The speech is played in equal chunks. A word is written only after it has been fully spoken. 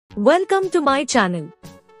Welcome to my channel.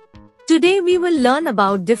 Today we will learn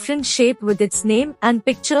about different shape with its name and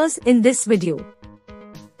pictures in this video.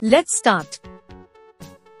 Let's start.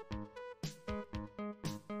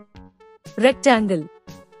 Rectangle,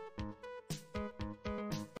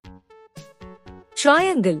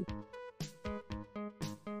 triangle,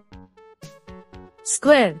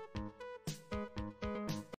 square,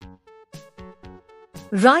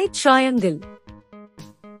 right triangle,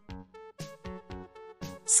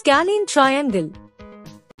 scalene triangle,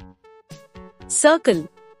 circle,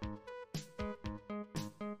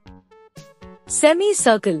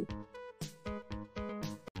 semicircle,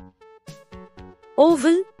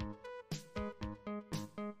 oval,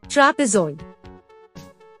 trapezoid,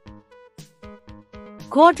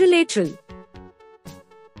 quadrilateral,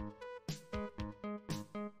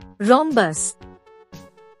 rhombus,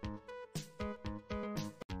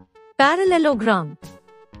 parallelogram,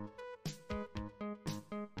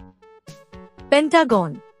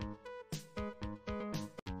 pentagon,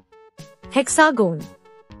 hexagon,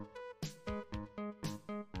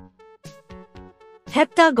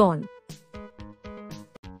 heptagon,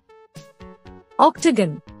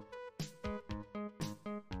 octagon,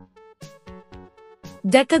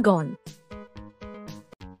 decagon,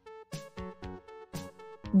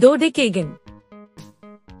 dodecagon,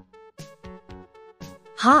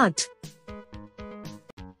 heart,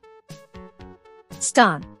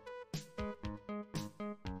 star,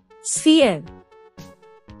 sphere,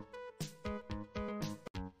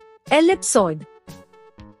 ellipsoid,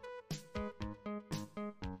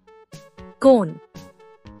 cone,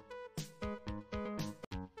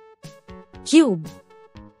 cube,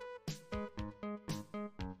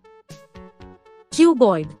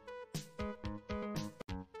 cuboid,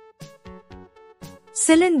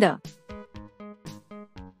 cylinder,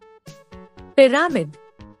 pyramid,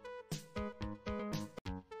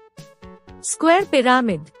 square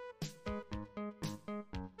pyramid,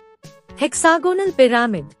 hexagonal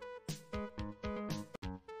pyramid,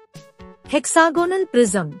 hexagonal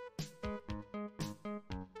prism,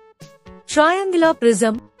 triangular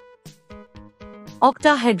prism,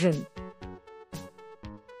 octahedron.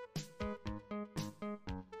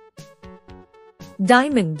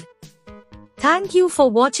 Diamond. Thank you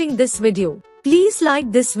for watching this video. Please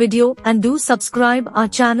like this video and do subscribe our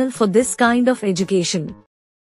channel for this kind of education.